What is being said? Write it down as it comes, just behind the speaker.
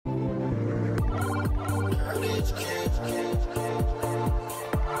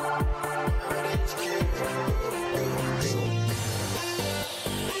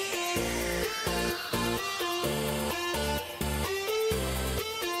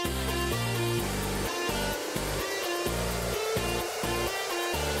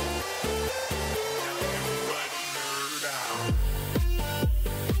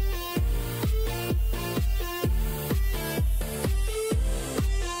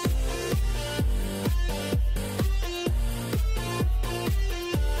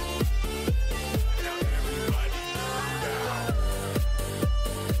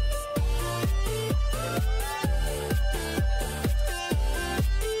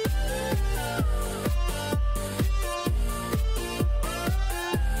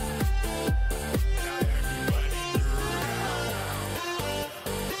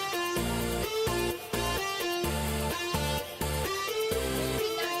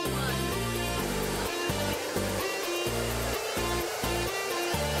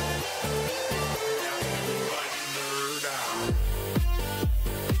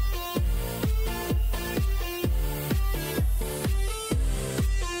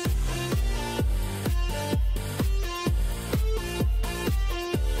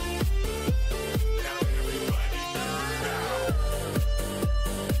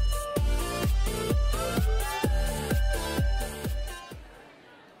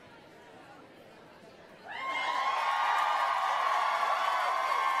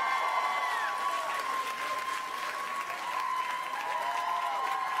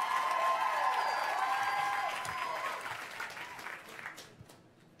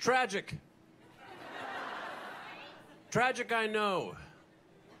Tragic. Tragic, I know.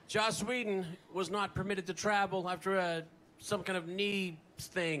 Joss Whedon was not permitted to travel after some kind of knee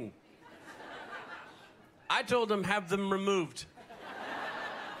thing. I told him have them removed.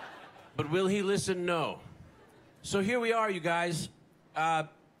 But will he listen? No. So here we are, you guys.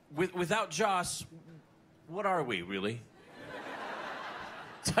 Without Joss, what are we, really?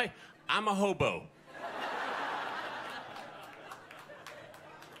 I'm a hobo.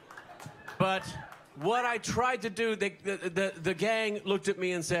 But what I tried to do, the gang looked at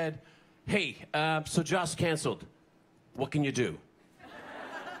me and said, hey, so Joss canceled. What can you do?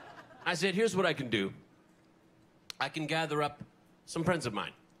 I said, here's what I can do. I can gather up some friends of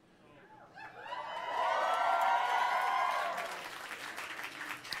mine.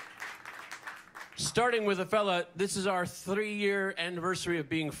 Starting with a fella, this is our 3-year anniversary of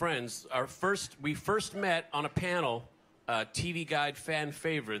being friends. We first met on a panel, TV Guide fan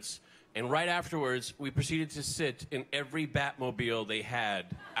favorites. And right afterwards, we proceeded to sit in every Batmobile they had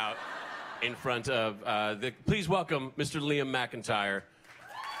out in front of Please welcome Mr. Liam Mcintyre.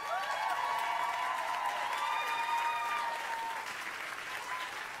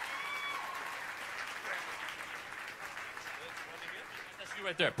 That's you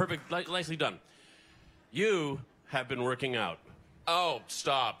right there. Perfect. Nicely done. You have been working out. Oh,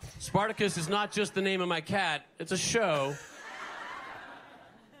 stop. Spartacus is not just the name of my cat. It's a show.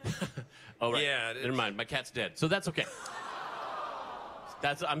 Oh, right. Yeah. Never mind. My cat's dead. So that's okay.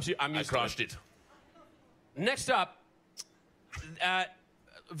 I'm used I crushed to it. Next up,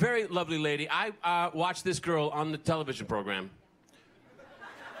 very lovely lady. I watched this girl on the television program.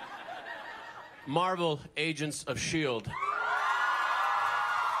 Marvel Agents of S.H.I.E.L.D.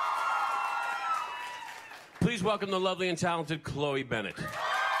 Please welcome the lovely and talented Chloe Bennet.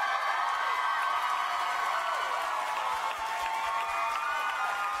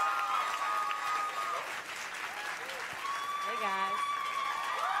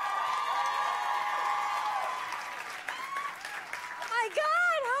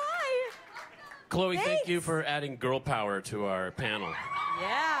 Chloe, thank you for adding girl power to our panel.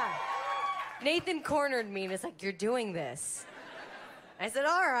 Yeah. Nathan cornered me and was like, you're doing this. I said,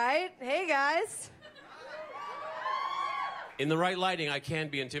 all right. Hey, guys. In the right lighting, I can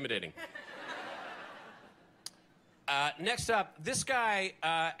be intimidating. Next up, this guy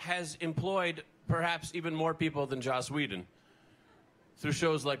has employed perhaps even more people than Joss Whedon through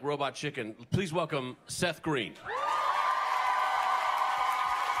shows like Robot Chicken. Please welcome Seth Green.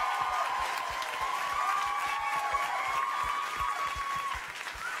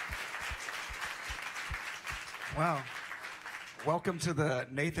 Wow. Welcome to the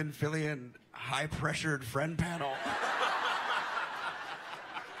Nathan Fillion high-pressured friend panel.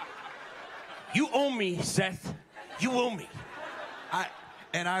 You owe me, Seth. You owe me.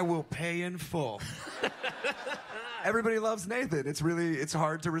 I will pay in full. Everybody loves Nathan. It's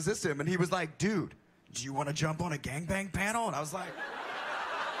hard to resist him. And he was like, dude, do you want to jump on a gangbang panel? And I was like...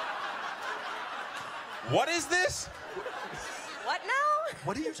 What is this? What now?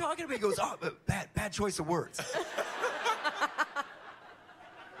 what are you talking about? He goes, oh, bad choice of words.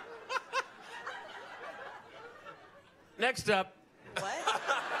 Next up. What?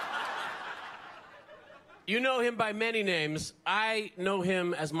 You know him by many names. I know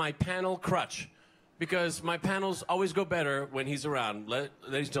him as my panel crutch because my panels always go better when he's around. Ladies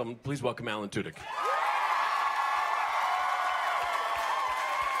and gentlemen, please welcome Alan Tudyk.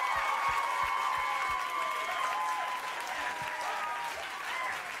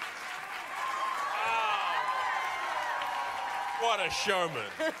 What a showman.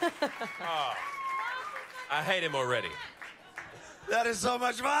 Oh, I hate him already. That is so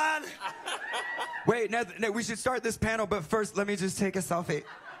much fun. Wait, no, we should start this panel, but first, let me just take a selfie.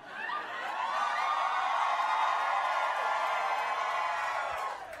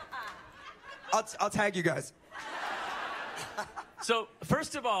 I'll tag you guys. So,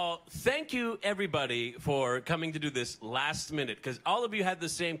 first of all, thank you, everybody, for coming to do this last minute, because all of you had the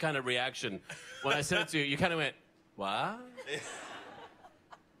same kind of reaction when I said it to you. You kind of went, what?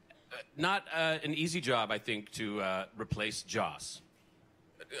 Not an easy job, I think, to replace Joss.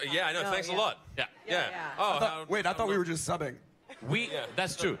 Yeah, I know. Thanks a lot. Yeah. Yeah. Oh, I thought we were just subbing.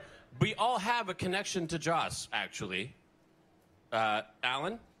 That's true. We all have a connection to Joss, actually.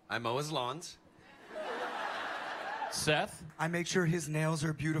 Alan? I mow his lawns. Seth? I make sure his nails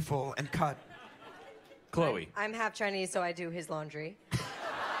are beautiful and cut. Chloe? I'm half Chinese, so I do his laundry.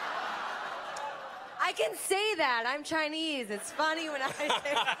 I can say that. I'm Chinese. It's funny when I say stuff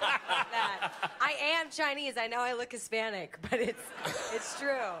like that. I am Chinese. I know I look Hispanic, but it's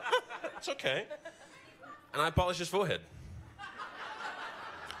true. it's okay. And I polish his forehead.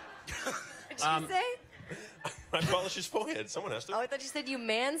 What did you say? I polish his forehead. Someone has to. Oh, I thought you said you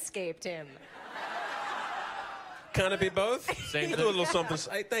manscaped him. Can it be both? Same I do a little something.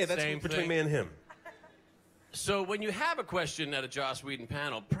 Hey, that's Same between thing. me and him. So when you have a question at a Joss Whedon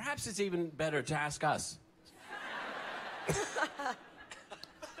panel, perhaps it's even better to ask us.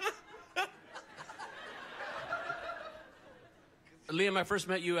 Liam, I first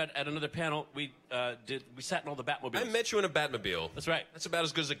met you at another panel. We sat in all the Batmobiles. I met you in a Batmobile. That's right. That's about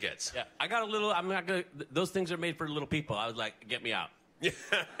as good as it gets. Yeah, I got a little. I'm not gonna. Those things are made for little people. I was like, get me out. Yeah.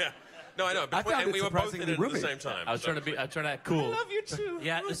 No, I know. I found and it we were both in surprisingly it at the roomy. same time. I was trying to be. I was trying to act cool. I love you too.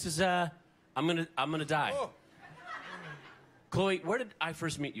 Yeah, this is. I'm gonna die. Oh. Chloe, where did I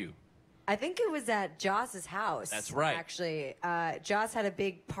first meet you? I think it was at Joss's house. That's right. Actually, Joss had a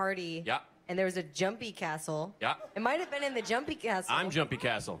big party. Yeah. And there was a jumpy castle. Yeah. It might have been in the jumpy castle. I'm Jumpy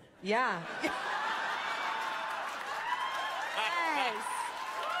Castle. Yeah. Yes.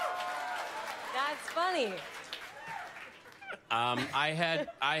 That's funny. I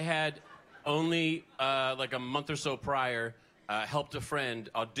had only like a month or so prior helped a friend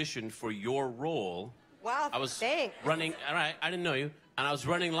audition for your role. Wow. I was thanks. running. All right, I didn't know you, and I was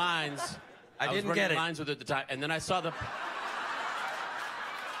running lines. I was didn't running get it. lines with it at the time, and then I saw the.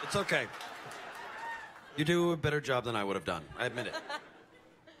 It's okay. You do a better job than I would have done. I admit it.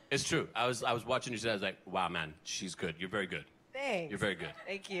 It's true. I was watching you today. I was like, wow, man, she's good. You're very good. Thanks. You're very good.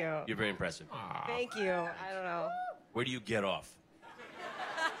 Thank you. You're very impressive. Thank you. I don't know. Where do you get off?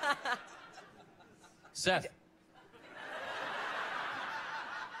 Seth.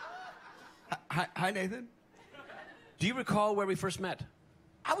 Hi, Nathan. Do you recall where we first met?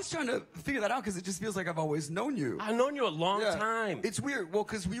 I was trying to figure that out because it just feels like I've always known you. I've known you a long Yeah. time. It's weird. Well,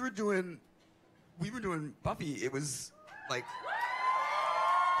 because we were doing Buffy. It was like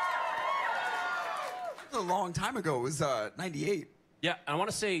it was a long time ago. It was '98. Yeah, I want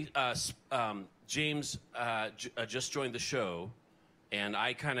to say James just joined the show, and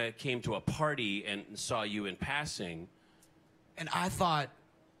I kind of came to a party and saw you in passing. And I thought,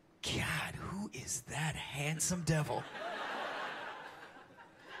 God, who is that handsome devil?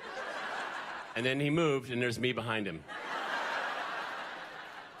 And then he moved, and there's me behind him.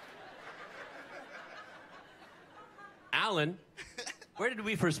 Alan, where did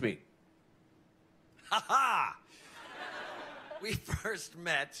we first meet? Ha! We first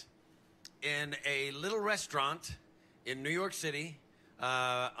met in a little restaurant in New York City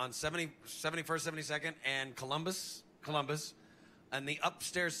on 71st, 72nd, and Columbus. And the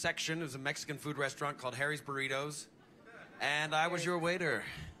upstairs section is a Mexican food restaurant called Harry's Burritos. And I was your waiter.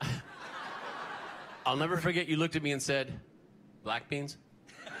 I'll never forget you looked at me and said, black beans?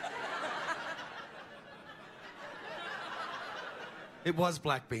 It was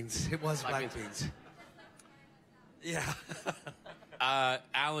black beans. It was Black black beans. beans. Yeah.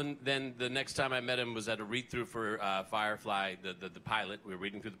 Alan, then the next time I met him was at a read-through for Firefly, the pilot. We were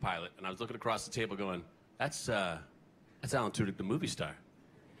reading through the pilot, and I was looking across the table going, that's Alan Tudyk, the movie star.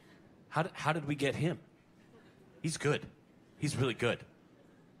 How did we get him? He's good. He's really good.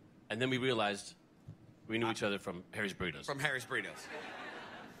 And then we realized we knew each other from Harry's Burritos. From Harry's Burritos.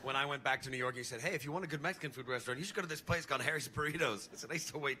 When I went back to New York, he said, hey, if you want a good Mexican food restaurant, you should go to this place called Harry's Burritos. I said, I used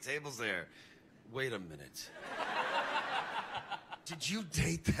to wait tables there. Wait a minute. Did you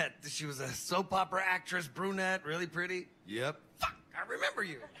date that? She was a soap opera actress, brunette, really pretty? Yep. Fuck, I remember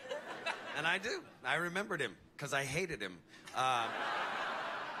you. And I do. I remembered him because I hated him.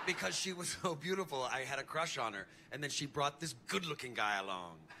 Because she was so beautiful, I had a crush on her. And then she brought this good-looking guy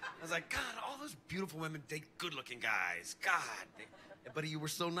along. I was like, God, all those beautiful women date good-looking guys. God. But you were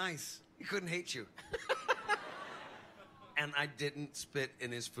so nice. He couldn't hate you. And I didn't spit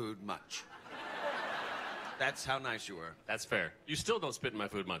in his food much. That's how nice you were. That's fair. You still don't spit in my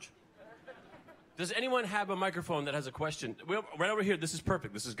food much. Does anyone have a microphone that has a question? Right over here. This is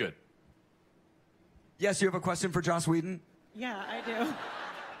perfect. This is good. Yes, you have a question for Joss Whedon? Yeah, I do.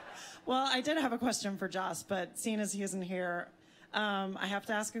 Well, I did have a question for Joss, but seeing as he isn't here, I have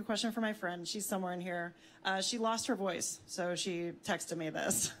to ask a question for my friend. She's somewhere in here. She lost her voice, so she texted me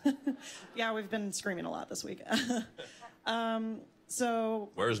this. Yeah, we've been screaming a lot this week. So...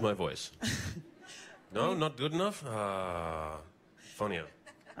 Where's my voice? No, not good enough? Funnier.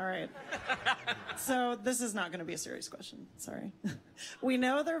 All right. So this is not going to be a serious question. Sorry. We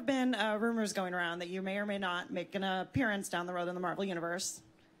know there have been rumors going around that you may or may not make an appearance down the road in the Marvel Universe.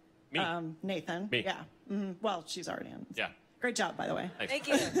 Me. Nathan. Me. Yeah. Mm-hmm. Well, she's already in. Yeah. Great job, by the way. Thank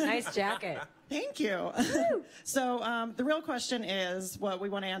you. Nice jacket. Thank you. So the real question is, what we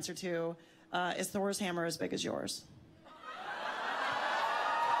want to answer to, is Thor's hammer as big as yours?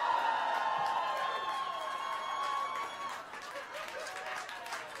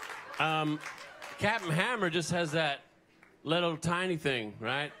 Captain Hammer just has that little tiny thing,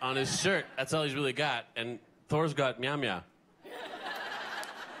 right, on his shirt. That's all he's really got. And Thor's got meow meow.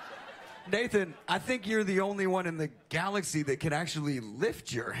 Nathan, I think you're the only one in the galaxy that can actually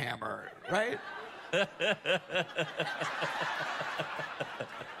lift your hammer, right?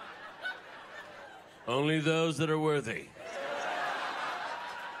 Only those that are worthy.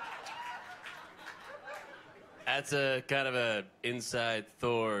 That's a kind of a inside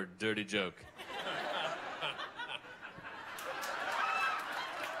Thor dirty joke.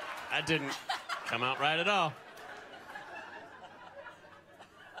 That didn't come out right at all.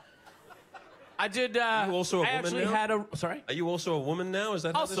 I did. Are you also a I woman actually now? had a. Sorry. Are you also a woman now? Is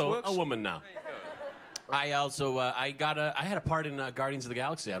that how this Also works? a woman now. I also I had a part in Guardians of the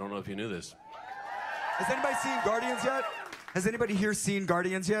Galaxy. I don't know if you knew this. Has anybody seen Guardians yet? Has anybody here seen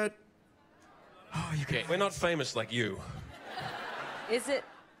Guardians yet? Oh, you Okay. We're not famous like you. Is it?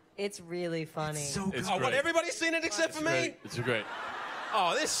 It's really funny. so good. It's Oh, what? great. Everybody's seen it except for me? Great. It's great.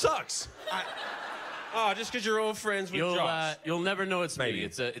 Oh, this sucks. Just because you're all friends with Josh. You'll never know it's Maybe. me.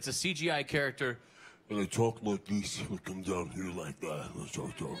 It's a CGI character. And I talk like this, and I come down here like that.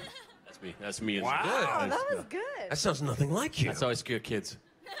 That's me. That's me. Wow. Oh, that was good. That sounds nothing like you. That's how I scare kids.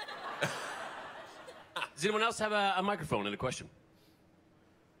 Does anyone else have a microphone and a question?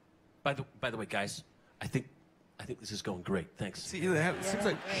 By the way, guys, I think this is going great. Thanks. See, it seems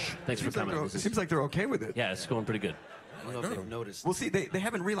like Thanks for coming. it seems like they're okay with it. Yeah, it's going pretty good. I don't know if they've noticed. Well, see, they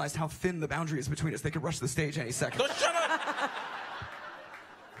haven't realized how thin the boundary is between us. They could rush the stage any second. Oh, shut up!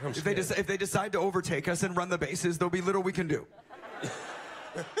 If they decide to overtake us and run the bases, there'll be little we can do.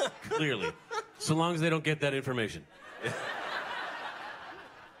 Clearly, so long as they don't get that information.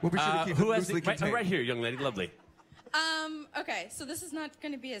 We'll be sure to keep it Who has loosely contained. right here, young lady, lovely. Okay, so this is not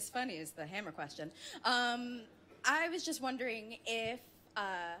going to be as funny as the hammer question. I was just wondering if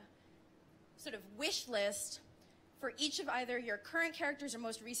sort of wish list for each of either your current characters or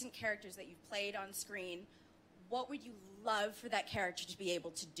most recent characters that you've played on screen, what would you love for that character to be able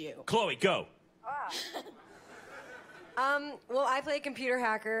to do? Chloe, go. Well, I play a computer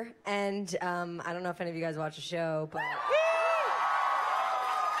hacker, and I don't know if any of you guys watch the show, but...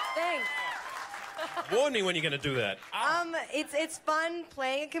 Thanks. Warn me when you're going to do that. It's fun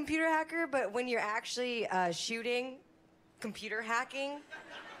playing a computer hacker, but when you're actually shooting computer hacking,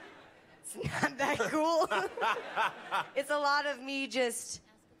 it's not that cool. It's a lot of me just...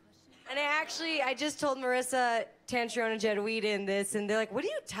 And I just told Marissa Tancherone and Jed Whedon this, and they're like, what do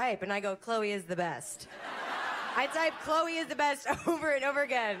you type? And I go, Chloe is the best. I type Chloe is the best over and over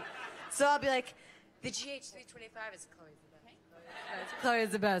again. So I'll be like, the GH325 is Chloe's the best. Chloe is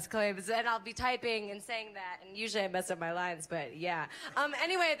the best. Chloe is, and I'll be typing and saying that, and usually I mess up my lines, but yeah.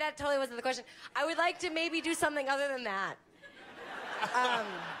 Anyway, that totally wasn't the question. I would like to maybe do something other than that.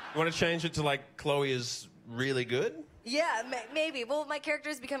 You want to change it to like Chloe is really good? Yeah, maybe. Well, my character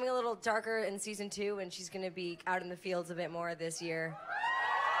is becoming a little darker in season 2, and she's going to be out in the fields a bit more this year.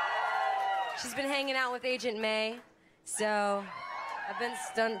 She's been hanging out with Agent May, so I've been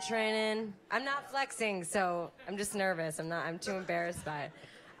stunt training. I'm not flexing, so I'm just nervous. I'm too embarrassed by it.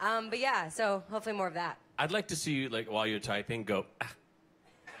 But yeah, so hopefully more of that. I'd like to see you, like, while you're typing, go, ah.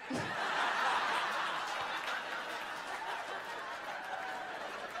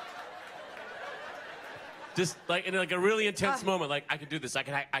 Just like in like a really intense moment, like I can do this. I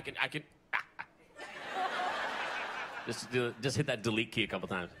can. Just hit that delete key a couple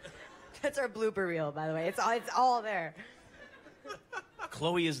times. That's our blooper reel, by the way. It's all there.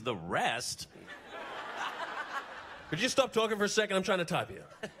 Chloe is the rest. Could you stop talking for a second? I'm trying to type here.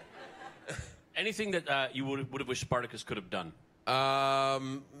 Anything that you would have wished Spartacus could have done?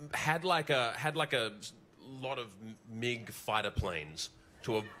 Had like a lot of MiG fighter planes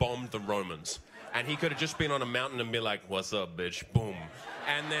to have bombed the Romans. And he could have just been on a mountain and be like, "What's up, bitch?" Boom.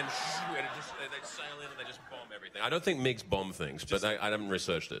 And then they'd sail in and they just bomb everything. I don't think MiGs bomb things, but I haven't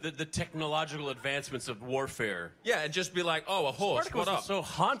researched it. The technological advancements of warfare. Yeah, and just be like, "Oh, a horse, Spartacus what up?" was so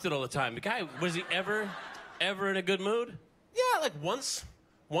haunted all the time. The guy, was he ever in a good mood? Yeah, like once.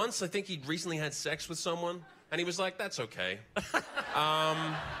 Once, I think he'd recently had sex with someone, and he was like, "That's okay." I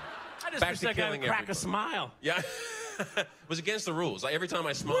just Back wish to that guy killing would crack everybody. a smile. Yeah. It was against the rules. Like every time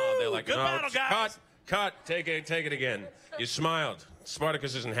I smiled, they're like, good "No, battle, guys." cut, take it again. You smiled.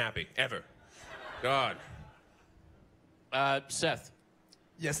 Spartacus isn't happy ever." God. Seth,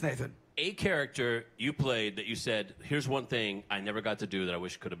 Yes, Nathan. a character you played that you said, "Here's one thing I never got to do that I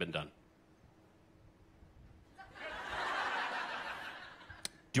wish could have been done."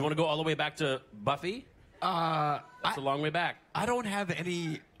 Do you want to go all the way back to Buffy? That's a long way back. I don't have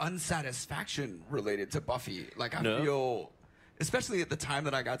any unsatisfaction related to Buffy. Like, I No? feel, especially at the time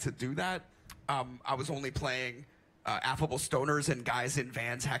that I got to do that, I was only playing affable stoners and guys in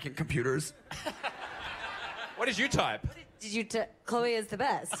vans hacking computers. What did you type? Did you? Chloe is the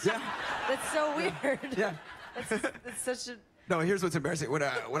best. Yeah. That's so weird. Yeah. That's such a. No, here's what's embarrassing. When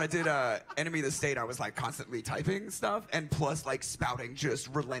I did Enemy of the State, I was like constantly typing stuff and plus like spouting just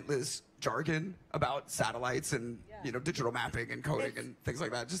relentless jargon about satellites and digital mapping and coding and things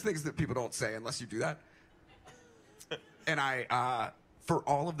like that. Just things that people don't say unless you do that. And I, for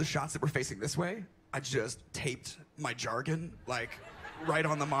all of the shots that were facing this way, I just taped my jargon like right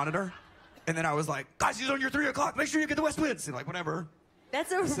on the monitor. And then I was like, "Guys, he's on your 3 o'clock. Make sure you get the West Winds." And like whatever.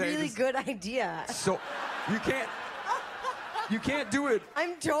 That's a Say really this- good idea. So you can't do it.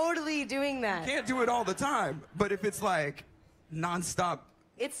 I'm totally doing that. Can't do it all the time, but if it's like nonstop,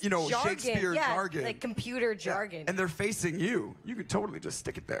 It's jargon, Shakespeare yeah, jargon, like computer jargon. and they're facing you, you could totally just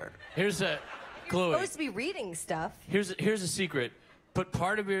stick it there. Here's a You're Chloe. supposed to be reading stuff. Here's a secret. Put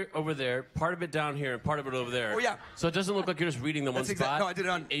part of it over there, part of it down here, and part of it over there. Oh, yeah. So it doesn't look like you're just reading the one That's spot. no, I did it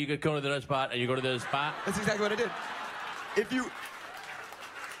on. And you could go to the other spot, and you go to the other spot. That's exactly what I did. If you,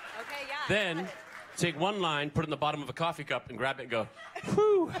 Okay, yeah. Then take one line, put it in the bottom of a coffee cup, and grab it and go,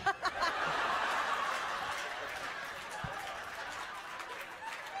 whew.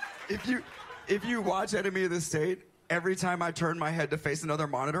 if you watch Enemy of the State, every time I turn my head to face another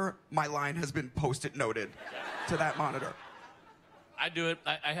monitor, my line has been post-it noted to that monitor. I do it.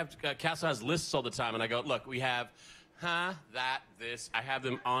 I have Castle has lists all the time, and I go, look, we have, that, this. I have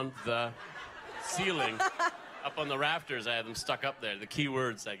them on the ceiling, up on the rafters. I have them stuck up there. The key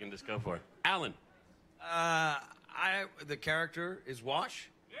words I can just go for. Alan. The character is Wash.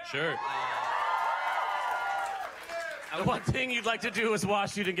 Sure. The one thing you'd like to do is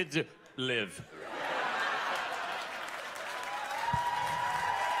Wash. You didn't get to live.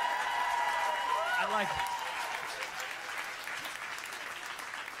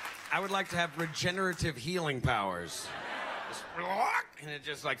 I would like to have regenerative healing powers. Just, and it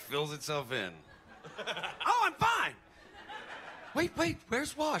just like fills itself in. Oh, I'm fine. Wait,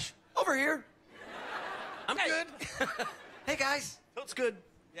 where's Wash? Over here. I'm good. Hey guys. That's good.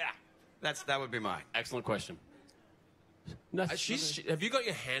 Yeah. That would be mine. Excellent question. Have you got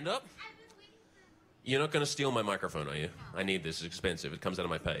your hand up? You're not going to steal my microphone, are you? I need this. It's expensive. It comes out of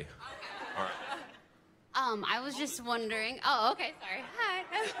my pay. All right. I was just wondering. Oh, okay, sorry. Hi.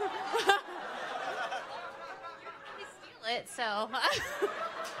 You steal it, so.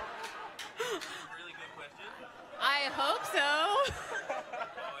 Really good question. I hope so. Oh,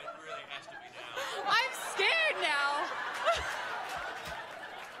 it really has to be now. I'm scared now.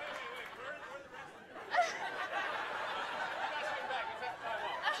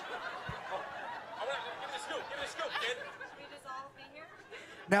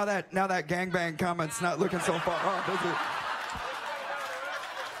 Now that gangbang comment's not looking so far off, is it?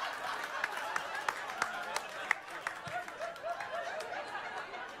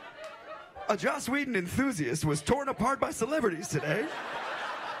 A Joss Whedon enthusiast was torn apart by celebrities today.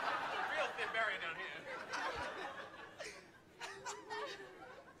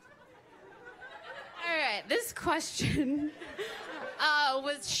 this question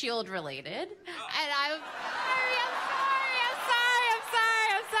was Shield related, and I'm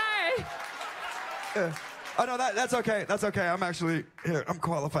sorry. Oh no, that's okay. That's okay. I'm actually here. I'm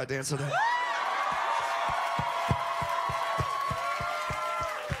qualified to answer that.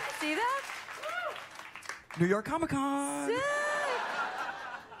 See that? New York Comic Con. Sick.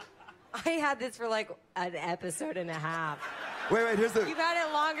 I had this for like an episode and a half. Wait. Here's the. You've had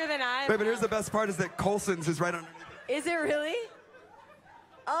it longer than I have. Wait, but here's the best part: is that Coulson's is right underneath. Is it really?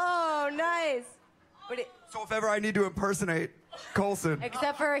 Oh, nice. So if ever I need to impersonate Coulson.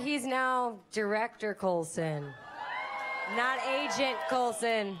 Except for he's now Director Coulson, not Agent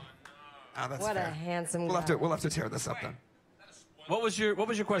Coulson. Oh, that's What fair. a handsome guy. We'll have to tear this up then. What was your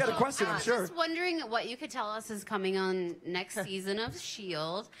question? You got a question, I'm sure. Just wondering what you could tell us is coming on next season of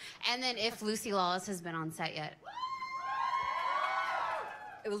Shield, and then if Lucy Lawless has been on set yet.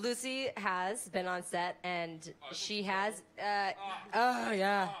 Lucy has been on set, and she has. Oh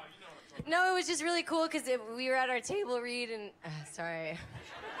yeah. No, it was just really cool because we were at our table read, and sorry,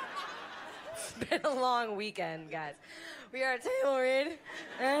 it's been a long weekend, guys. We were at table read,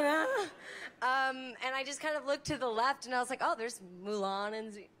 and I just kind of looked to the left, and I was like, oh, there's Mulan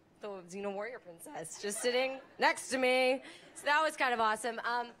and the Xena Warrior Princess just sitting next to me. So that was kind of awesome.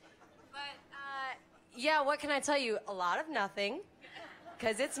 Yeah, what can I tell you? A lot of nothing.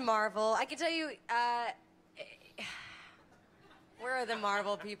 Because it's Marvel. I can tell you, where are the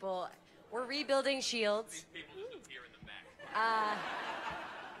Marvel people? We're rebuilding Shields. These people live here in the back.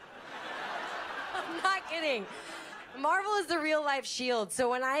 I'm not kidding. Marvel is the real life Shield. So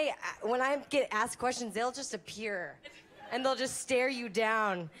when I get asked questions, they'll just appear, and they'll just stare you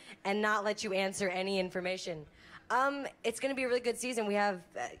down and not let you answer any information. It's going to be a really good season. We have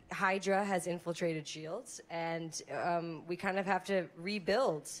Hydra has infiltrated Shields, and we kind of have to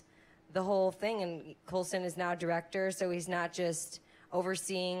rebuild the whole thing. And Coulson is now director, so he's not just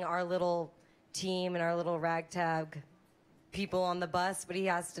overseeing our little team and our little ragtag people on the bus, but he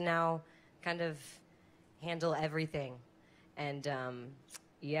has to now kind of handle everything. And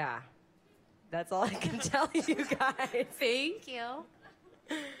yeah, that's all I can tell you guys. Thank you.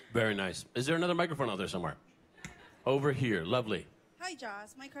 Very nice. Is there another microphone out there somewhere? Over here. Lovely. Hi,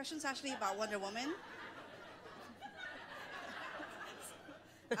 Joss. My question's actually about Wonder Woman.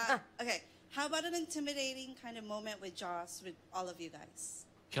 Okay. How about an intimidating kind of moment with Joss with all of you guys?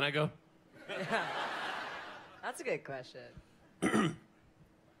 Can I go? That's a good question.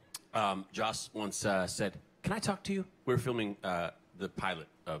 Joss once said, can I talk to you? We're filming the pilot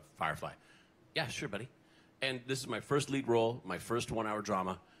of Firefly. Yeah, sure, buddy. And this is my first lead role, my first 1-hour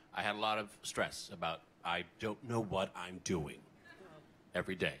drama. I had a lot of stress about I don't know what I'm doing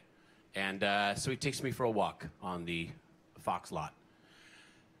every day. And so he takes me for a walk on the Fox lot.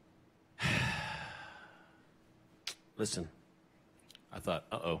 Listen, I thought,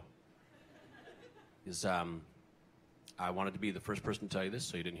 uh-oh. Because I wanted to be the first person to tell you this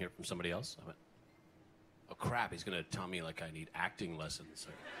so you didn't hear it from somebody else. I went, oh, crap, he's going to tell me like I need acting lessons.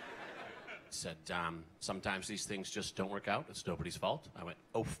 He said, sometimes these things just don't work out. It's nobody's fault. I went,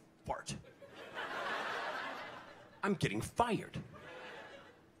 oh, fart. I'm getting fired.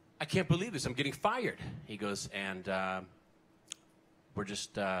 I can't believe this. I'm getting fired. He goes, and we're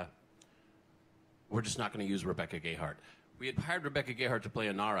just not going to use Rebecca Gayheart. We had hired Rebecca Gayheart to play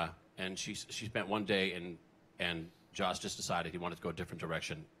Inara, and she spent one day, and Joss just decided he wanted to go a different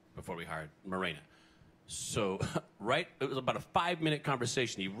direction before we hired Morena. So, it was about a 5-minute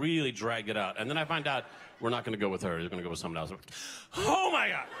conversation. He really dragged it out. And then I find out we're not going to go with her. We're going to go with someone else. Oh, my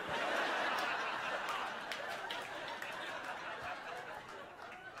God.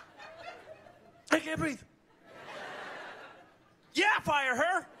 I can't breathe. Yeah, fire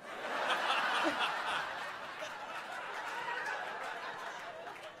her.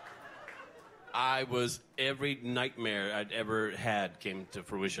 Every nightmare I'd ever had came to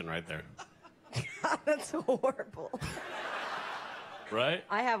fruition right there. God, that's horrible. Right?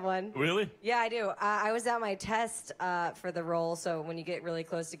 I have one. Really? Yeah, I do. I was at my test for the role, so when you get really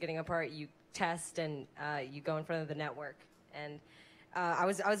close to getting a part, you test and you go in front of the network. And I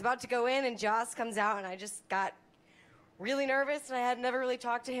was about to go in, and Joss comes out, and I just got really nervous, and I had never really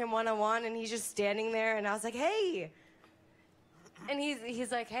talked to him one-on-one, and he's just standing there, and I was like, hey. And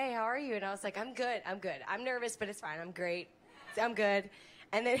he's like, hey, how are you? And I was like, I'm good. I'm nervous, but it's fine. I'm great. I'm good.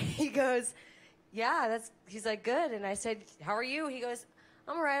 And then he goes, yeah, he's like, good. And I said, how are you? He goes,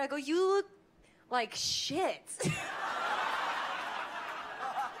 I'm all right. I go, you look like shit.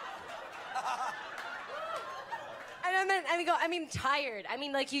 And I mean tired. I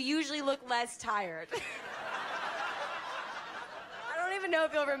mean, like, you usually look less tired. I don't even know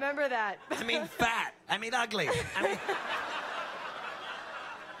if you'll remember that. I mean fat. I mean ugly. I mean...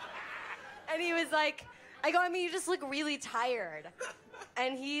 And he was like, I go, I mean, you just look really tired.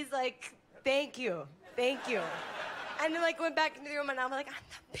 And he's like, thank you. Thank you. And then, like, went back into the room, and I'm like, I'm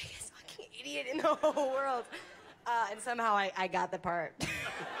the biggest fucking idiot in the whole world. And somehow I got the part.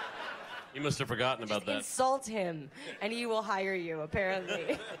 You must have forgotten about that. Insult him, and he will hire you,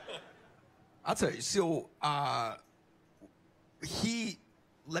 apparently. I'll tell you. So, he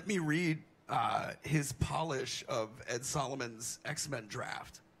let me read his polish of Ed Solomon's X-Men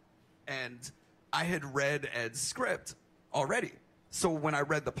draft. And I had read Ed's script already. So when I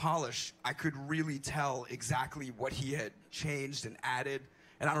read the polish, I could really tell exactly what he had changed and added.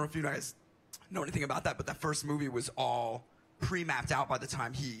 And I don't know if you guys know anything about that, but that first movie was all pre-mapped out by the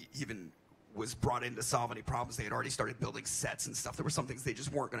time he even was brought in to solve any problems. They had already started building sets and stuff. There were some things they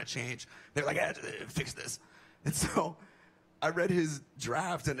just weren't going to change. They were like, fix this. And so I read his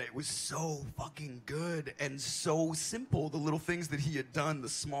draft, and it was so fucking good and so simple. The little things that he had done, the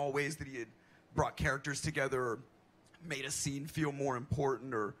small ways that he had brought characters together, or made a scene feel more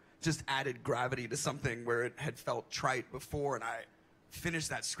important, or just added gravity to something where it had felt trite before. And I finished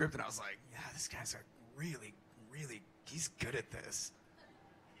that script, and I was like, yeah, this guy's really, really, he's good at this.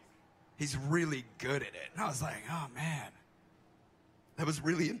 He's really good at it. And I was like, oh, man, that was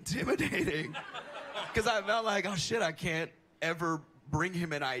really intimidating. Because I felt like, oh, shit, I can't ever bring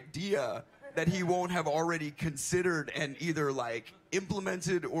him an idea that he won't have already considered and either, like,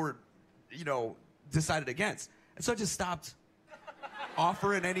 implemented or, you know, decided against. And so I just stopped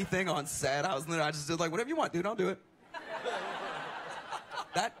offering anything on set. I just did, like, whatever you want, dude, I'll do it.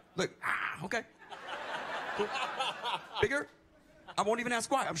 Okay. Cool. Bigger? I won't even ask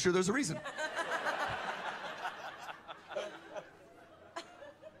why. I'm sure there's a reason.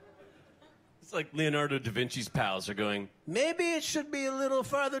 It's like Leonardo da Vinci's pals are going, maybe it should be a little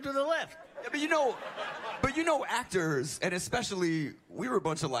farther to the left. Yeah, but you know actors, and especially, we were a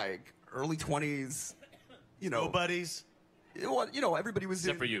bunch of, like, early 20s, you know. Nobodies. Well, you know, everybody was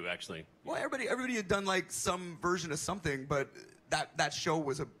except for you, actually. Well, everybody had done, like, some version of something, but that show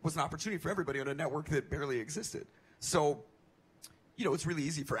was an opportunity for everybody on a network that barely existed. So, you know, it's really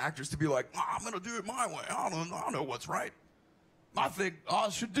easy for actors to be like, I'm going to do it my way. I don't know what's right. I think I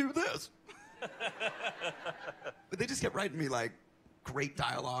should do this. But they just kept writing me, like, great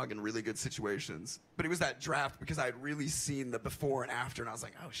dialogue and really good situations. But it was that draft because I had really seen the before and after, and I was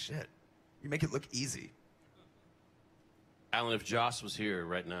like, oh, shit. You make it look easy. Alan, if Joss was here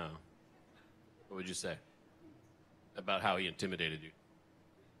right now, what would you say about how he intimidated you?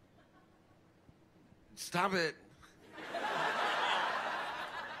 Stop it.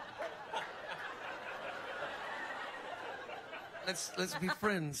 Let's be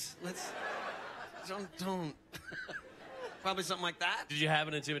friends. Don't. Probably something like that. Did you have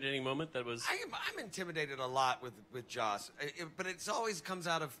an intimidating moment that was? I'm intimidated a lot with Joss, but it's always comes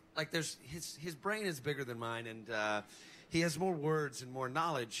out of, like, there's his brain is bigger than mine, and he has more words and more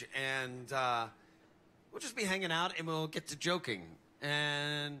knowledge, and we'll just be hanging out, and we'll get to joking,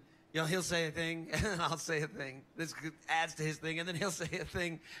 and you know, he'll say a thing, and I'll say a thing. This adds to his thing, and then he'll say a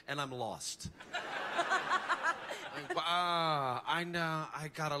thing, and I'm lost. I know I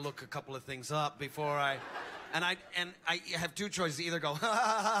gotta look a couple of things up before I have two choices: either go ha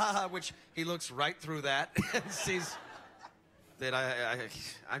ha ha ha, which he looks right through that and sees that I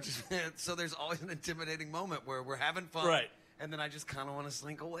just so there's always an intimidating moment where we're having fun, right? And then I just kind of want to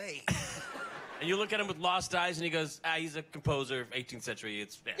slink away. And you look at him with lost eyes, and he goes, he's a composer of 18th century.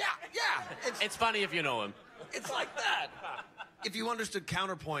 Yeah. It's funny if you know him. It's like that. If you understood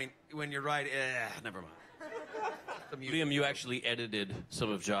counterpoint when you're right, never mind. Liam, you actually edited some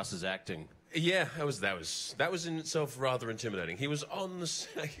of Joss's acting. Yeah, that was in itself rather intimidating. He was on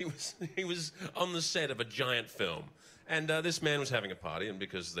the he was on the set of a giant film, and this man was having a party, and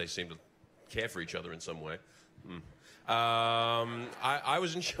because they seemed to care for each other in some way, I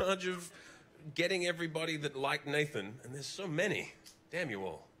was in charge of getting everybody that liked Nathan, and there's so many, damn you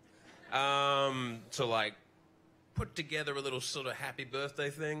all, to, like, put together a little sort of happy birthday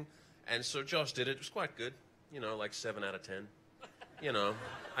thing, and so Josh did it. It was quite good. You know, like 7 out of 10. You know,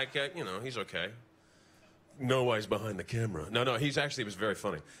 he's okay. No ways behind the camera. No, he was very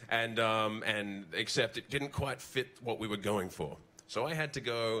funny. And except it didn't quite fit what we were going for. So I had to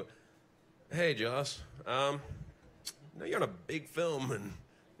go, hey, Joss, no, you're on a big film and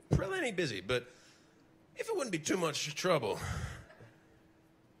plenty busy, but if it wouldn't be too much trouble,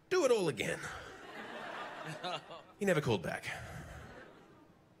 do it all again. He never called back.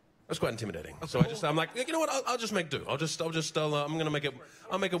 It was quite intimidating. So I'm like, you know what? I'll just make do. I'm gonna make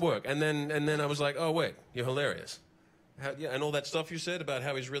it work. And then I was like, oh wait, you're hilarious. Yeah, and all that stuff you said about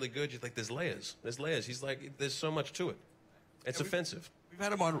how he's really good. You're like, there's layers. There's layers. He's like, there's so much to it. It's offensive.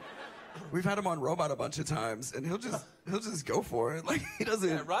 We've had him on Robot a bunch of times, and he'll just go for it. Like he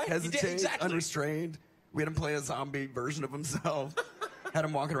doesn't hesitate, unrestrained. We had him play a zombie version of himself. Had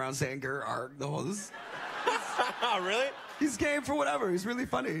him walking around saying "Ger arg" the whole. Really? He's game for whatever. He's really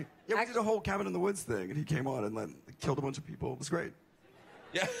funny. Yeah, we did a whole Cabin in the Woods thing, and he came on and killed a bunch of people. It was great.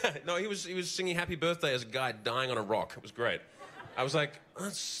 Yeah, no, he was singing "Happy Birthday" as a guy dying on a rock. It was great. I was like,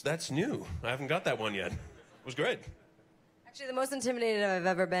 that's new. I haven't got that one yet. It was great. Actually, the most intimidated I've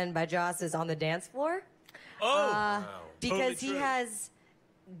ever been by Joss is on the dance floor. Oh, wow. Because he has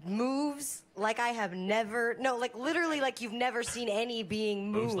moves like I have never, like literally like you've never seen any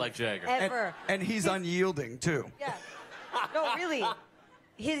being moved. Moves like Jagger. Ever. And he's unyielding, too. Yeah. No, really.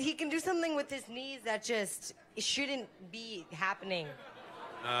 He can do something with his knees that just shouldn't be happening.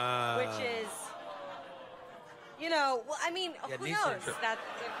 Which is, well, I mean, who knows if that's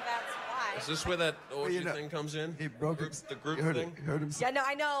why. Is this where that orgy thing comes in? He broke the group thing? Hurt himself. Yeah, no,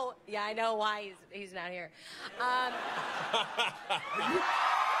 I know. Yeah, I know why he's not here.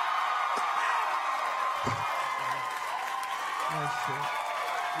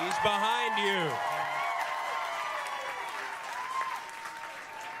 He's behind you.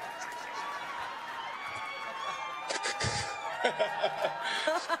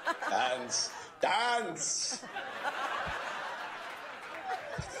 Dance!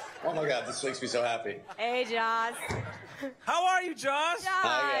 Oh my God, this makes me so happy. Hey, Joss. How are you, Joss?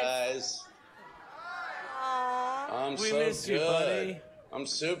 Hi, guys. Aww. I'm We so miss you, buddy. I'm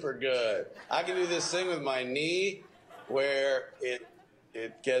super good. I can do this thing with my knee where it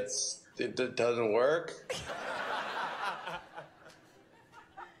doesn't work.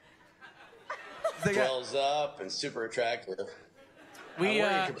 Swells up and super attractive. I'm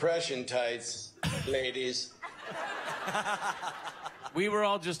wearing compression tights, ladies. We were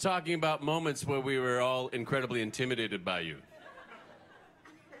all just talking about moments where we were all incredibly intimidated by you.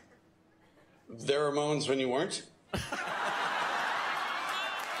 There were moments when you weren't?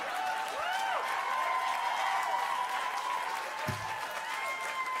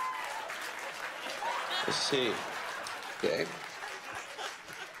 Let's see. Okay.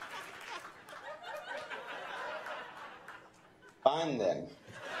 Fine then.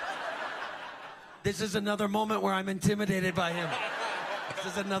 This is another moment where I'm intimidated by him. This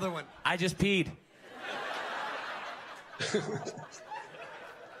is another one. I just peed.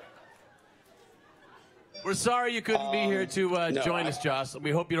 We're sorry you couldn't be here to join us, Joss.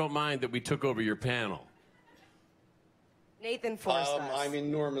 We hope you don't mind that we took over your panel. Nathan forced us. I'm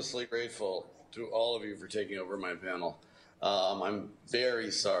enormously grateful to all of you for taking over my panel. I'm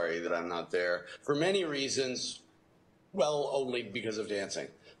very sorry that I'm not there for many reasons. Well, only because of dancing,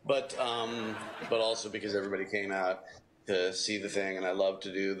 but also because everybody came out to see the thing, and I love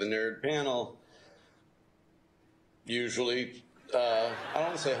to do the nerd panel. Usually, I don't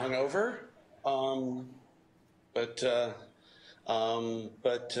want to say hungover, but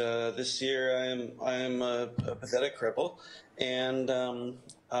this year I am a pathetic cripple, and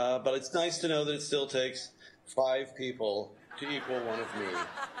but it's nice to know that it still takes 5 people to equal one of me.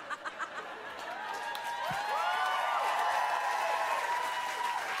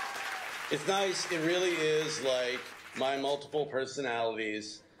 It's nice. It really is like my multiple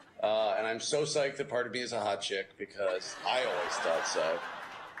personalities, and I'm so psyched that part of me is a hot chick because I always thought so.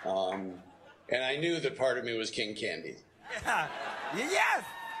 And I knew that part of me was King Candy. Yeah. Yes!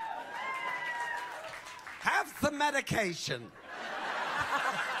 Have some medication.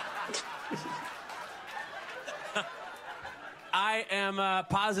 I am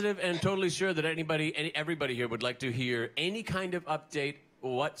positive and totally sure that everybody here would like to hear any kind of update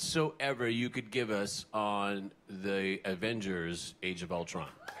whatsoever you could give us on the Avengers Age of Ultron.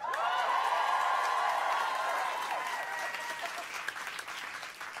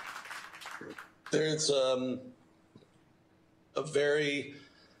 There's a very,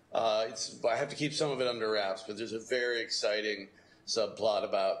 I have to keep some of it under wraps, but there's a very exciting subplot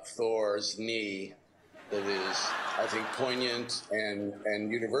about Thor's knee that is, I think, poignant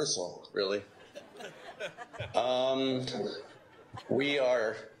and universal, really. We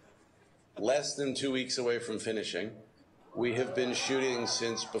are less than 2 weeks away from finishing. We have been shooting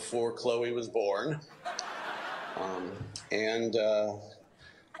since before Chloe was born.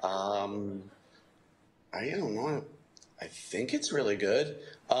 I don't know. I think it's really good.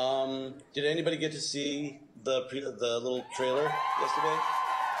 Did anybody get to see the little trailer yesterday?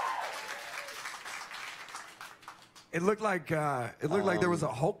 It looked like there was a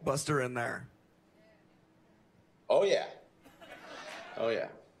Hulkbuster in there. Oh yeah. Oh yeah.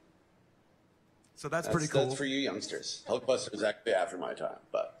 So that's pretty cool. That's for you youngsters. Hulkbuster is actually after my time,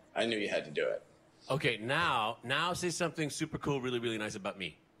 but I knew you had to do it. Okay, now say something super cool, really, really nice about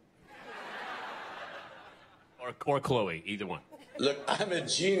me. Or Chloe, either one. Look, I'm a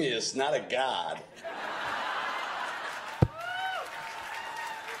genius, not a god.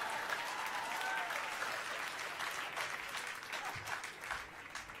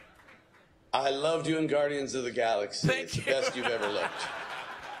 I loved you in Guardians of the Galaxy. It's the best you've ever looked.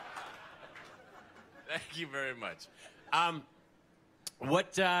 Thank you very much. When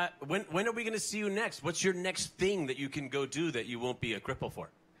are we going to see you next? What's your next thing that you can go do that you won't be a cripple for?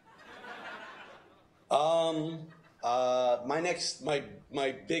 My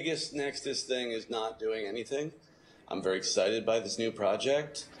biggest nextest thing is not doing anything. I'm very excited by this new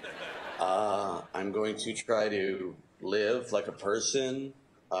project. I'm going to try to live like a person,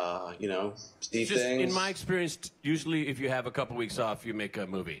 see Just, things. in my experience, usually if you have a couple weeks off, you make a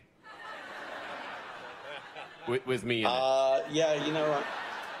movie. With me in it. Yeah,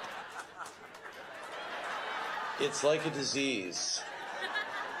 it's like a disease.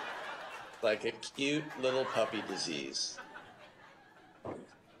 Like a cute little puppy disease.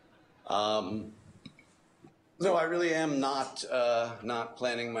 No, I really am not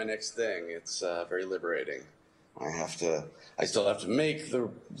planning my next thing. It's very liberating. I still have to make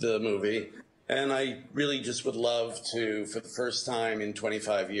the movie, and I really just would love to, for the first time in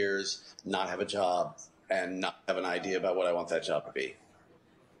 25 years, not have a job and not have an idea about what I want that job to be.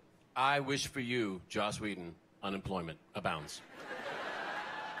 I wish for you, Joss Whedon, unemployment abounds.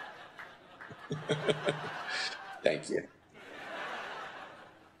 Thank you.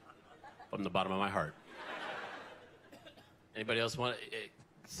 From the bottom of my heart. Anybody else want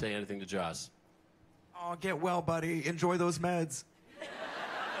to say anything to Joss? Oh, get well, buddy. Enjoy those meds.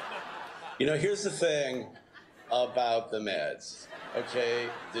 Here's the thing about the meds. Okay,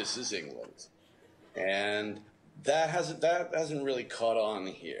 this is England. And that hasn't really caught on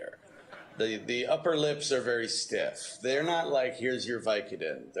here. The upper lips are very stiff. They're not like, here's your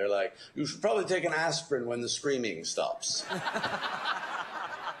Vicodin. They're like, you should probably take an aspirin when the screaming stops.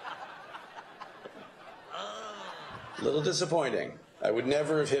 A little disappointing. I would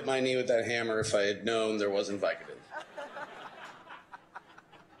never have hit my knee with that hammer if I had known there wasn't Vicodin.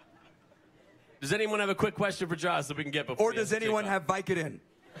 Does anyone have a quick question for Joss that we can get before? Or does anyone have Vicodin?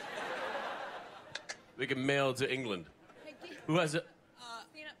 We can mail to England. Who has it?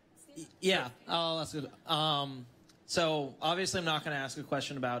 Yeah, I'll ask it. So obviously, I'm not going to ask a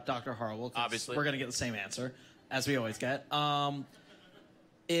question about Dr. Harwell. Obviously, we're going to get the same answer as we always get.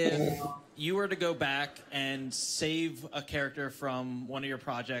 If you were to go back and save a character from one of your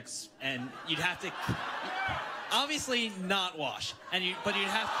projects, and you'd have to, obviously not Wash, but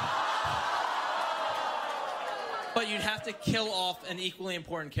you'd have to kill off an equally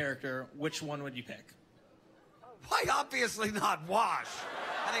important character. Which one would you pick? Why obviously not Wash?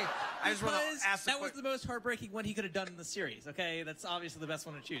 I just want to ask. That was the most heartbreaking one he could have done in the series. Okay, that's obviously the best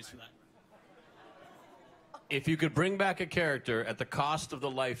one to choose for that. If you could bring back a character at the cost of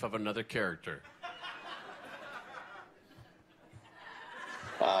the life of another character.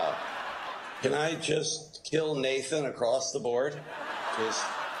 Wow. Can I just kill Nathan across the board? Just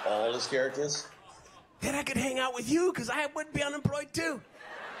all his characters? Then I could hang out with you because I would be unemployed too.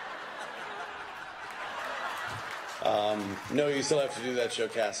 No, you still have to do that show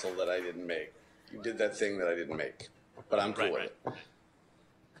Castle that I didn't make. You did that thing that I didn't make. But I'm cool with it.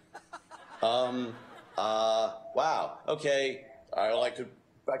 Wow. Okay. I could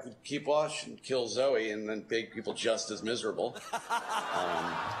keep Wash and kill Zoe and then make people just as miserable.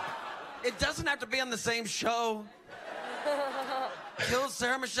 It doesn't have to be on the same show. Kill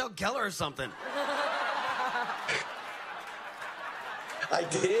Sarah Michelle Gellar or something. I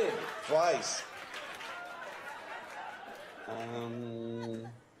did twice.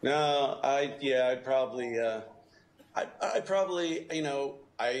 No, I'd probably,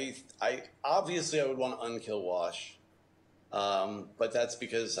 I obviously I would want to unkill Wash, but that's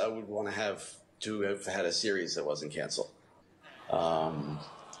because I would want to have had a series that wasn't canceled. Either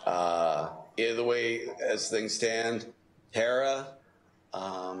way, as things stand, Tara,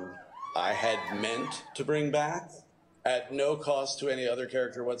 I had meant to bring back at no cost to any other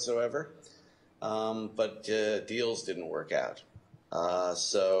character whatsoever. But deals didn't work out.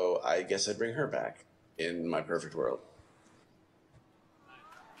 So I guess I'd bring her back in my perfect world.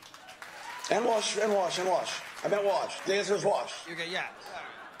 And Wash. I meant Wash. The answer is Wash. Okay, yeah.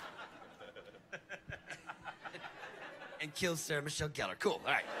 And kill Sarah Michelle Gellar. Cool,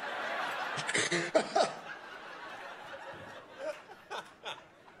 all right.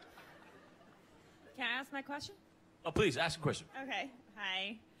 Can I ask my question? Oh, please, ask a question. Okay.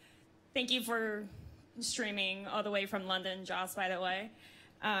 Hi. Thank you for streaming all the way from London, Joss, by the way.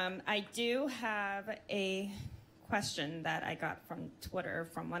 I do have a question that I got from Twitter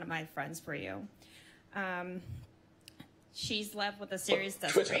from one of my friends for you. She's left with a serious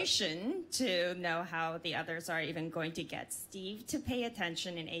desperation to know how the others are even going to get Steve to pay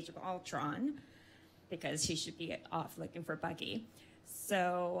attention in Age of Ultron, because he should be off looking for Bucky.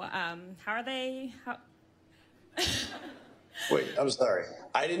 So, how are they? Wait, I'm sorry.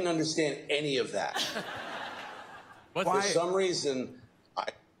 I didn't understand any of that. For some reason,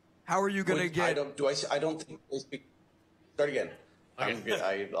 how are you going to get? I don't think they speak. Start again.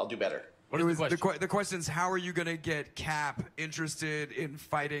 I'll do better. What is the question is, how are you going to get Cap interested in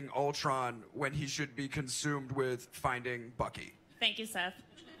fighting Ultron when he should be consumed with finding Bucky? Thank you, Seth.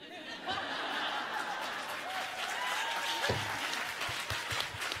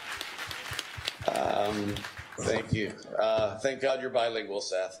 Thank you. Thank God you're bilingual,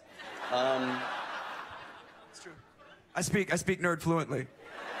 Seth. It's true. I speak nerd fluently.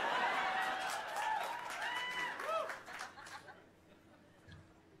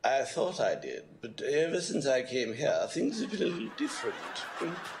 I thought I did, but ever since I came here, things have been a little different.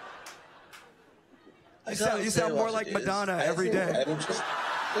 You sound more like Madonna every day. I'm just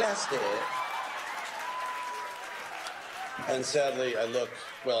plastic. And sadly, I look,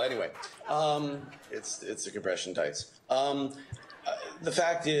 well, anyway, it's the compression tights. The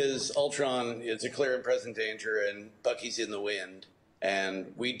fact is, Ultron is a clear and present danger, and Bucky's in the wind.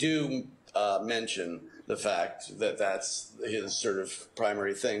 And we do mention the fact that that's his sort of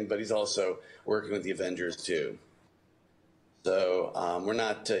primary thing, but he's also working with the Avengers too. So we're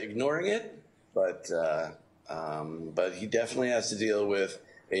not ignoring it, but he definitely has to deal with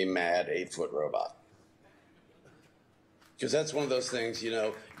a mad 8-foot robot. Because that's one of those things, you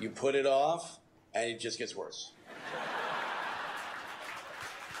know, you put it off and it just gets worse.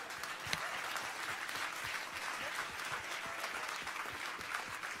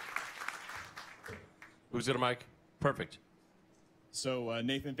 Who's got a mic? Perfect. So,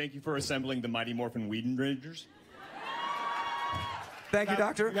 Nathan, thank you for assembling the Mighty Morphin Whedon Rangers. Thank you,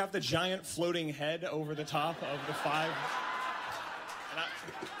 Doctor. You have the giant floating head over the top of the 5.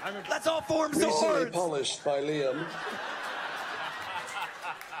 Let's all form swords. Recently polished by Liam.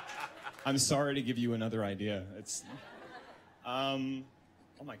 I'm sorry to give you another idea. It's, oh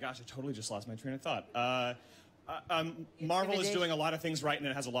my gosh, I totally just lost my train of thought. Marvel is doing a lot of things right, and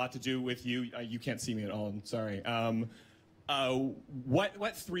it has a lot to do with you. You can't see me at all. I'm sorry.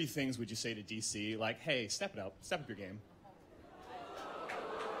 What 3 things would you say to DC? Like, hey, step up your game.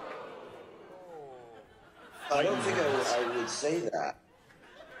 I don't think I would say that.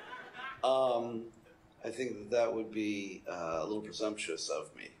 I think that would be a little presumptuous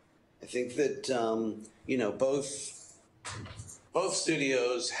of me. I think that you know, both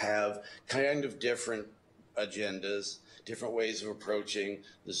studios have kind of different agendas, different ways of approaching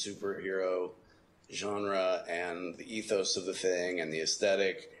the superhero genre and the ethos of the thing and the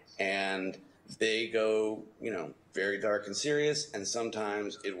aesthetic, and they go, you know, very dark and serious, and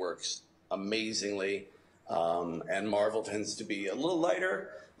sometimes it works amazingly, and Marvel tends to be a little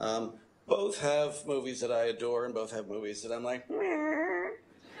lighter. Both have movies that I adore, and both have movies that I'm like,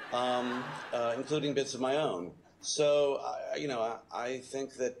 including bits of my own. So, you know, I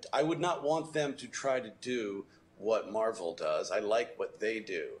think that I would not want them to try to do what Marvel does. I like what they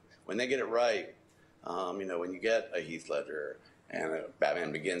do. When they get it right, you know, when you get a Heath Ledger and a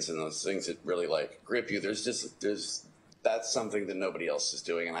Batman Begins and those things that really, like, grip you, that's something that nobody else is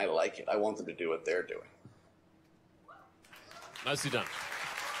doing, and I like it. I want them to do what they're doing. Nicely done.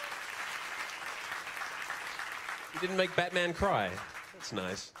 You didn't make Batman cry. That's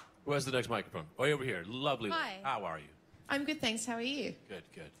nice. Who has the next microphone? Way over here. Lovely. Hi. How are you? I'm good, thanks. How are you? Good,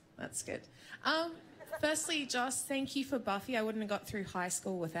 good. That's good. Firstly, Joss, thank you for Buffy. I wouldn't have got through high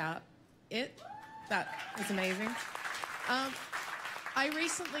school without it. That was amazing. I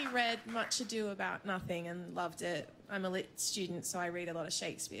recently read Much Ado About Nothing and loved it. I'm a lit student, so I read a lot of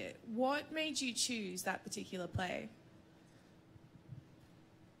Shakespeare. What made you choose that particular play?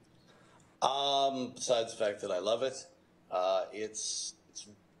 Besides the fact that I love it, it's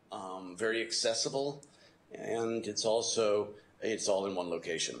very accessible, and it's all in one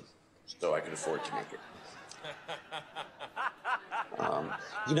location, so I could afford to make it.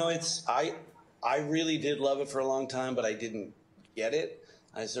 You know, I really did love it for a long time, but I didn't get it.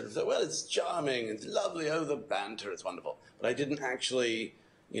 I sort of thought, well, it's charming, it's lovely, oh, the banter, it's wonderful. But I didn't actually,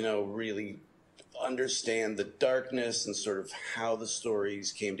 you know, really understand the darkness and sort of how the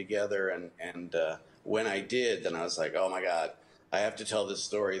stories came together. And when I did, then I was like, oh my God, I have to tell this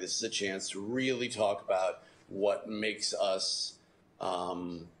story. This is a chance to really talk about what makes us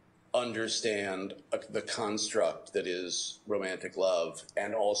understand the construct that is romantic love,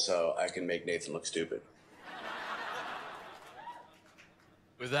 and also I can make Nathan look stupid.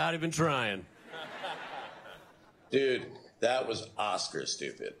 Without even trying. Dude, that was Oscar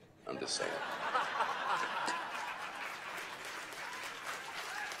stupid. I'm just saying.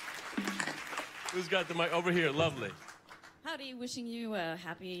 Who's got the mic? Over here, lovely. Howdy, wishing you a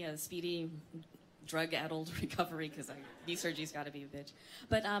happy, speedy, drug-addled recovery, because knee surgery's got to be a bitch.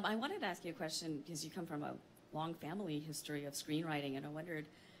 But I wanted to ask you a question, because you come from a long family history of screenwriting, and I wondered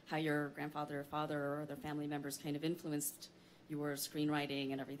how your grandfather or father or other family members kind of influenced your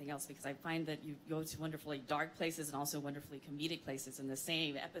screenwriting and everything else, because I find that you go to wonderfully dark places and also wonderfully comedic places in the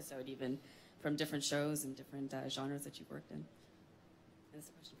same episode, even from different shows and different genres that you've worked in. That's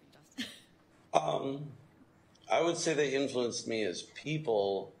a question for you, Joss. I would say they influenced me as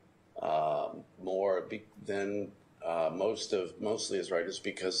people more than mostly as writers,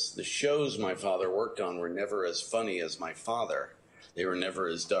 because the shows my father worked on were never as funny as my father. They were never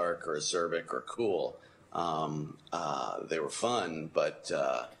as dark or acerbic or cool. They were fun, but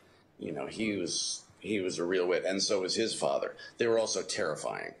you know, he was a real wit, and so was his father. They were also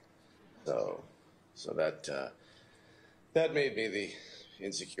terrifying. So that made me the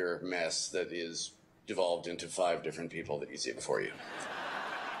insecure mess that is devolved into 5 different people that you see before you.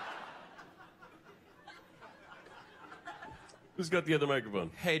 Who's got the other microphone?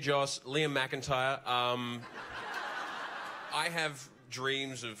 Hey, Joss, Liam McIntyre. I have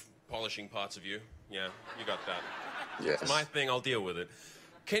dreams of polishing parts of you. Yeah, you got that. Yes. It's my thing, I'll deal with it.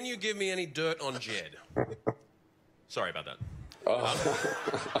 Can you give me any dirt on Jed? Sorry about that.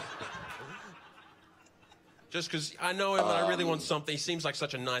 Just because I know him and I really want something. He seems like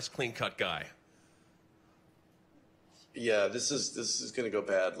such a nice, clean-cut guy. Yeah, this is going to go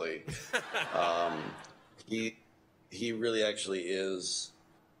badly. He really actually is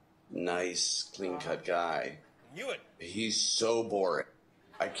nice, clean-cut guy. Knew it. He's so boring.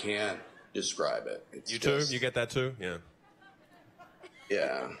 I can't describe it. It's you too? You get that too? Yeah.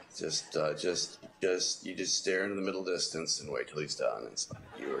 Yeah, just you just stare into the middle distance and wait till he's done.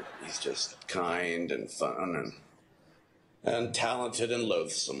 He's just kind and fun and talented and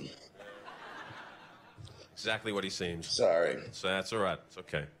loathsome. Exactly what he seems. Sorry. So that's all right. It's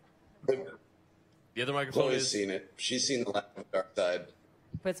okay. The other microphone Chloe's is... seen it. She's seen the light of the dark side.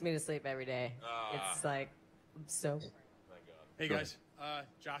 Puts me to sleep every day. It's like, I'm so... Hey, guys.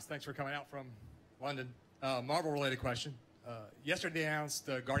 Joss, thanks for coming out from London. Marvel-related question. Yesterday they announced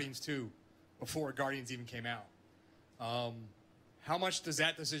Guardians 2 before Guardians even came out. How much does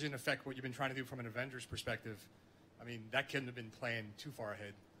that decision affect what you've been trying to do from an Avengers perspective? I mean, that couldn't have been planned too far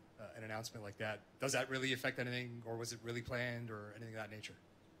ahead, an announcement like that. Does that really affect anything, or was it really planned, or anything of that nature?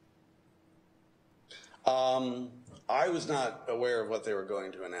 I was not aware of what they were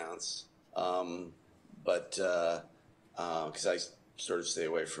going to announce, but because I sort of stay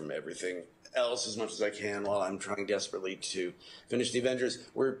away from everything else as much as I can while I'm trying desperately to finish the Avengers.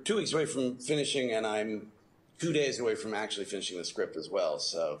 We're 2 weeks away from finishing, and I'm 2 days away from actually finishing the script as well.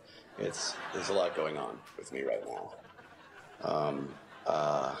 So there's a lot going on with me right now.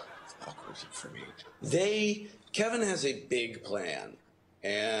 Awkward for me. Kevin has a big plan,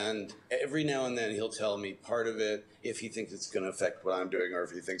 and every now and then he'll tell me part of it if he thinks it's going to affect what I'm doing, or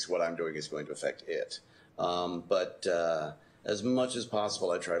if he thinks what I'm doing is going to affect it. But as much as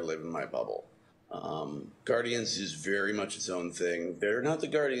possible, I try to live in my bubble. Guardians is very much its own thing. They're not the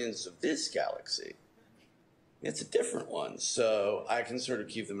Guardians of this galaxy. It's a different one. So I can sort of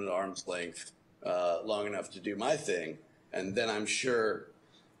keep them at arm's length long enough to do my thing. And then I'm sure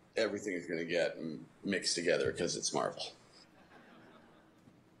everything is going to get mixed together because it's Marvel.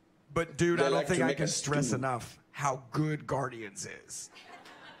 But, dude, I don't think I can stress enough how good Guardians is.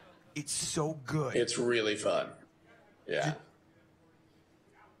 It's so good. It's really fun. Yeah.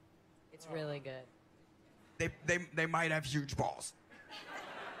 It's really good. They might have huge balls.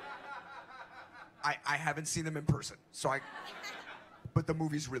 I haven't seen them in person, but the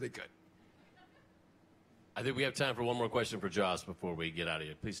movie's really good. I think we have time for one more question for Joss before we get out of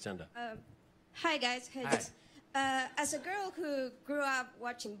here. Please stand up. Hi, guys. Hi. As a girl who grew up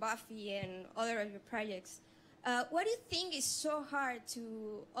watching Buffy and other of your projects, what do you think is so hard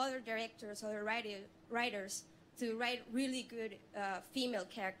to other directors, other writers, to write really good female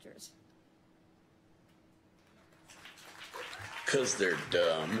characters? Because they're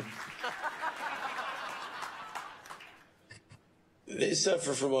dumb. They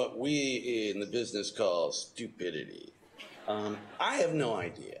suffer from what we in the business call stupidity. I have no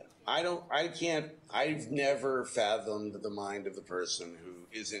idea. I've never fathomed the mind of the person who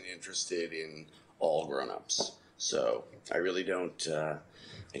isn't interested in all grown-ups. So I really don't.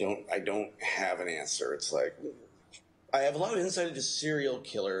 I don't have an answer. It's like I have a lot of insight into serial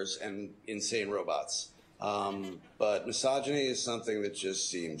killers and insane robots, but misogyny is something that just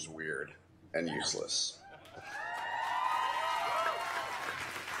seems weird and useless.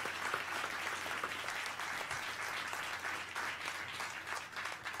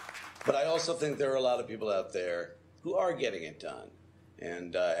 But I also think there are a lot of people out there who are getting it done,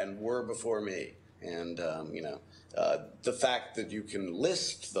 and were before me. And the fact that you can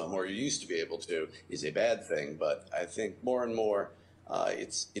list them, or you used to be able to, is a bad thing. But I think more and more,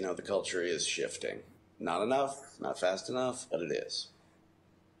 it's the culture is shifting. Not enough, not fast enough, but it is.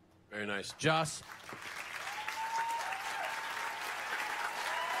 Very nice, Joss.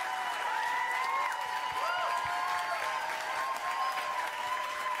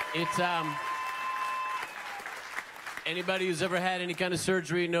 It's anybody who's ever had any kind of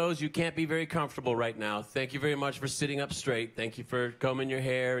surgery knows you can't be very comfortable right now. Thank you very much for sitting up straight. Thank you for combing your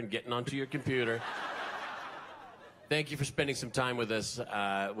hair and getting onto your computer. Thank you for spending some time with us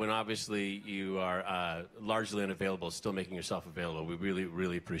when obviously you are largely unavailable, still making yourself available. We really,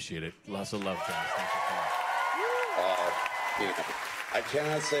 really appreciate it. Lots of love, Joss. Thank you so much. I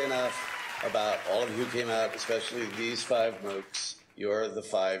cannot say enough about all of you who came out, especially these 5 mooks. You're the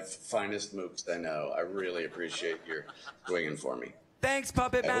 5 finest mooks I know. I really appreciate your swinging for me. Thanks,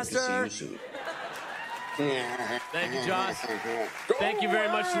 Puppet Master. I hope to see you soon. Thank you, Joss. Thank you very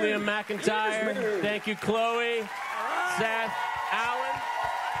much, Liam McIntyre. Thank you, Chloe, Seth, Alan.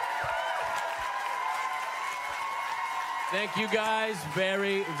 Thank you guys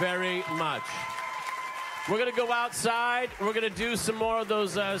very, very much. We're going to go outside. We're going to do some more of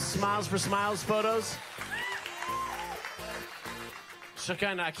those Smiles for Smiles photos.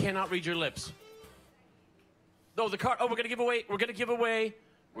 Shakana, I cannot read your lips. No, the card. Oh, we're going to give away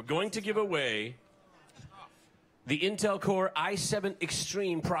the Intel Core i7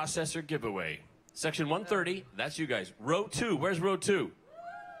 Extreme processor giveaway. Section 130, that's you guys. Row 2, where's row 2?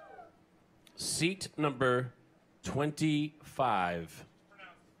 Seat number 25.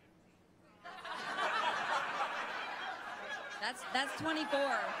 That's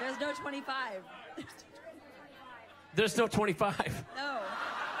 24. There's no 25. There's no 25. No.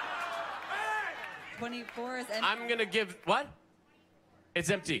 24 is empty. I'm going to give, what? It's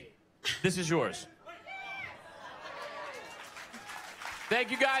empty. This is yours.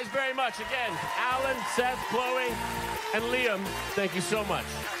 Thank you guys very much. Again, Alan, Seth, Chloe, and Liam, thank you so much.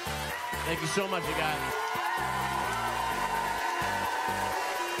 Thank you so much, you guys.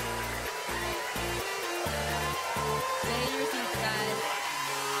 Stay in your seats, guys.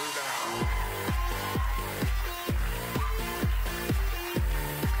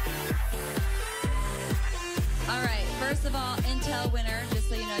 All right, first of all, Intel winner, just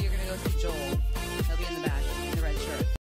so you know, you're going to go see Joel.